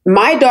want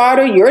my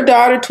daughter, your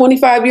daughter,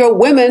 25-year-old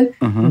women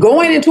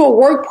going into a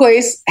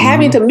workplace,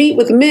 having to meet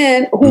with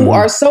men who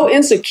are so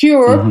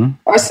insecure,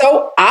 are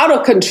so out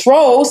of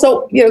control,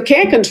 so,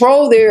 can't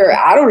control their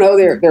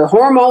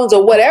hormones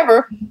or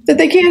whatever, that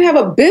they can't have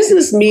a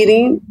business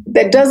meeting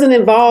that doesn't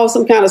involve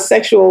some kind of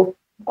sexual,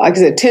 like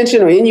I said,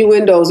 tension or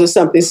innuendos or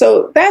something.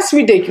 So that's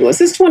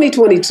ridiculous. It's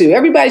 2022.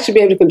 Everybody should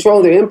be able to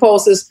control their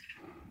impulses.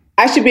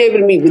 I should be able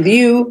to meet with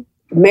you.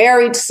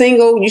 Married,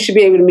 single, you should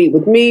be able to meet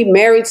with me.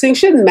 Married, single,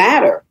 shouldn't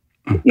matter.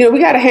 We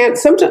got to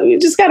sometimes you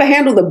just got to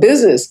handle the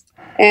business.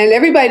 And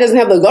everybody doesn't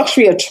have the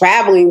luxury of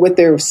traveling with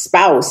their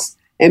spouse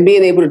and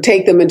being able to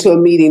take them into a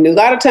meeting. A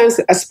lot of times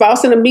a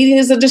spouse in a meeting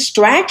is a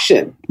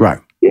distraction. Right.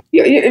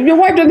 If your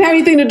wife doesn't have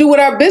anything to do with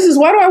our business,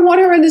 why do I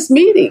want her in this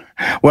meeting?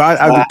 Well,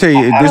 I will tell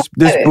you,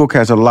 this book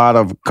has a lot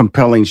of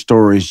compelling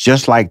stories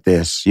just like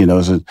this.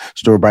 It's a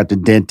story about the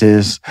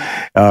dentist.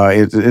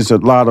 It's a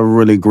lot of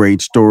really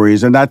great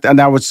stories. And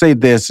I would say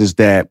this is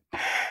that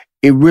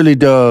it really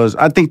does.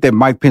 I think that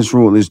Mike Pence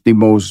rule is the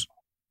most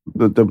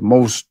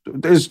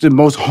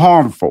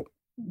harmful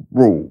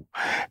rule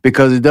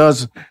because it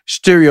does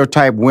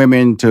stereotype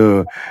women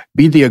to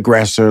be the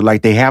aggressor,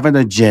 like they have an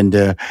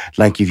agenda.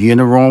 Like if you're in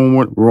a room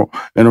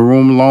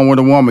alone with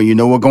a woman, you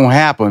know what's gonna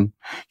happen.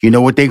 You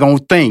know what they gonna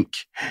think.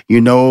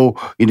 You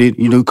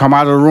come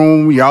out of the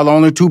room, y'all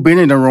only two been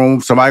in the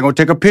room, somebody gonna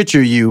take a picture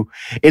of you.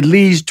 It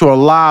leads to a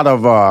lot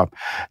of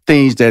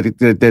things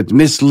that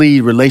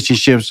mislead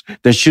relationships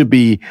that should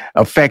be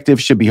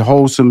effective, should be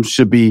wholesome,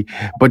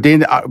 but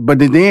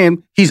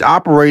then he's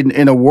operating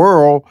in a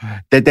world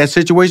that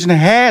situation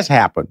has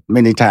happened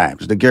many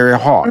times. The Gary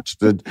Harts,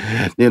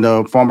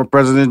 former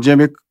President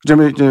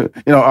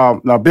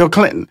Bill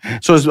Clinton.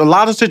 So there's a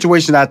lot of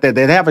situations out there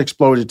that have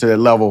exploded to that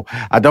level.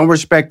 I don't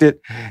respect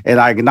it, and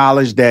I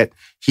acknowledge that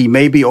he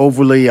may be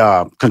overly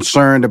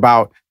concerned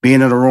about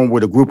being in a room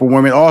with a group of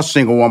women or a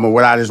single woman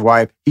without his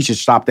wife. He should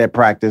stop that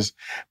practice.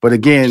 But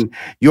again,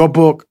 your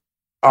book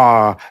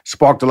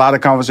sparked a lot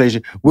of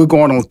conversation. We're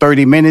going on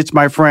 30 minutes,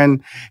 my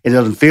friend. It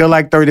doesn't feel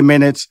like 30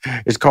 minutes.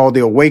 It's called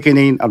The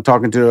Awakening. I'm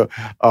talking to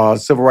a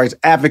civil rights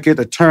advocate,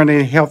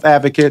 attorney, health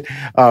advocate,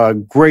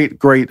 great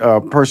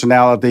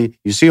personality.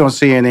 You see on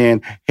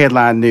CNN,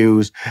 headline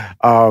news.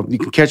 You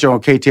can catch her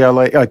on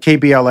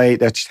KBLA,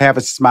 that's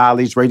Tavis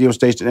Smiley's radio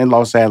station in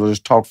Los Angeles,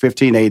 Talk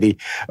 1580.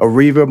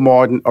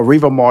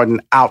 Areva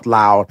Martin Out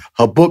Loud.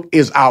 Her book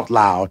is out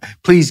loud.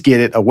 Please get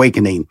it,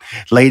 Awakening.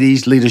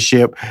 Ladies,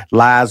 Leadership,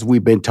 Lies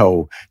We've Been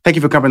Told. Thank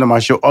you for coming on my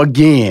show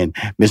again,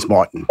 Miss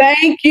Martin.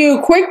 Thank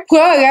you. Quick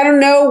plug. I don't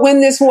know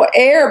when this will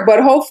air,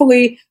 but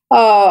hopefully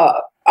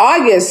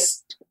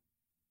August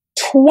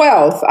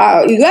 12th,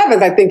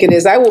 11th, I think it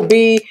is. I will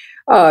be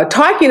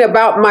talking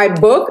about my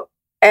book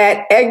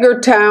at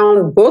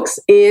Edgartown Books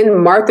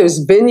in Martha's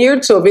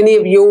Vineyard. So if any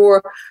of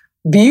your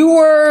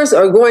viewers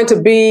are going to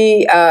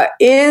be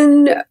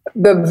in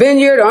the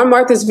vineyard, on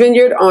Martha's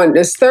Vineyard on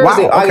this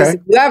Thursday, August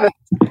 11th,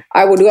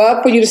 I would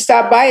love for you to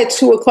stop by at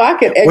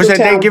 2:00 at Edgartown. What's that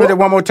date? Give it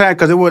one more time,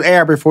 because it will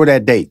air before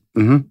that date.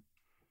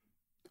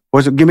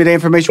 Mm-hmm. Give me the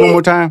information one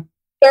more time.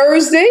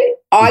 Thursday,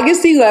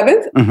 August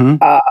 11th,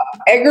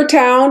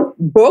 Edgartown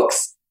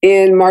Books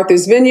in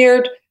Martha's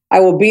Vineyard. I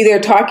will be there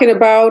talking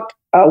about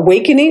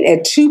Awakening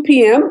at 2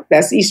 p.m.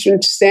 That's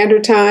Eastern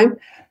Standard Time.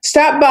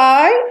 Stop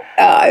by.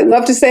 I'd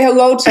love to say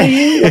hello to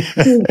you,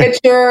 to get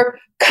your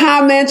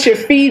comments, your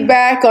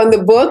feedback on the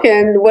book,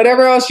 and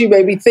whatever else you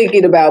may be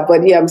thinking about.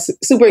 But yeah, I'm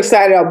super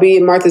excited. I'll be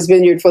in Martha's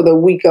Vineyard for the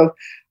week of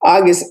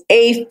August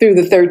 8th through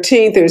the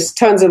 13th. There's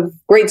tons of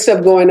great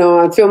stuff going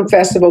on. Film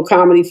festival,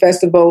 comedy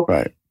festival,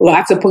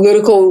 lots of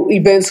political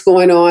events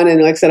going on.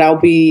 And like I said, I'll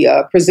be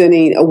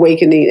presenting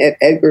Awakening at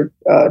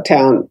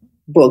Edgartown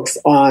Books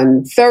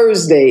on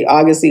Thursday,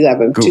 August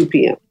 11th, 2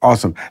 p.m.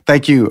 Awesome.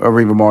 Thank you,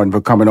 Areva Martin, for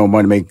coming on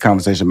Money Making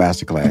Conversation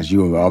Masterclass.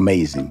 You are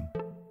amazing.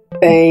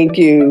 Thank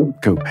you.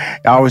 Cool.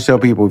 I always tell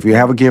people, if you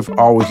have a gift,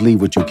 always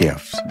leave with your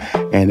gifts.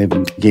 And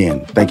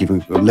again, thank you for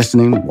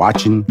listening,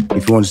 watching.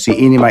 If you want to see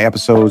any of my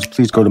episodes,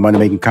 please go to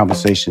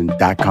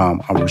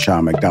moneymakingconversation.com. I'm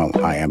Rushion McDonald.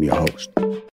 I am your host.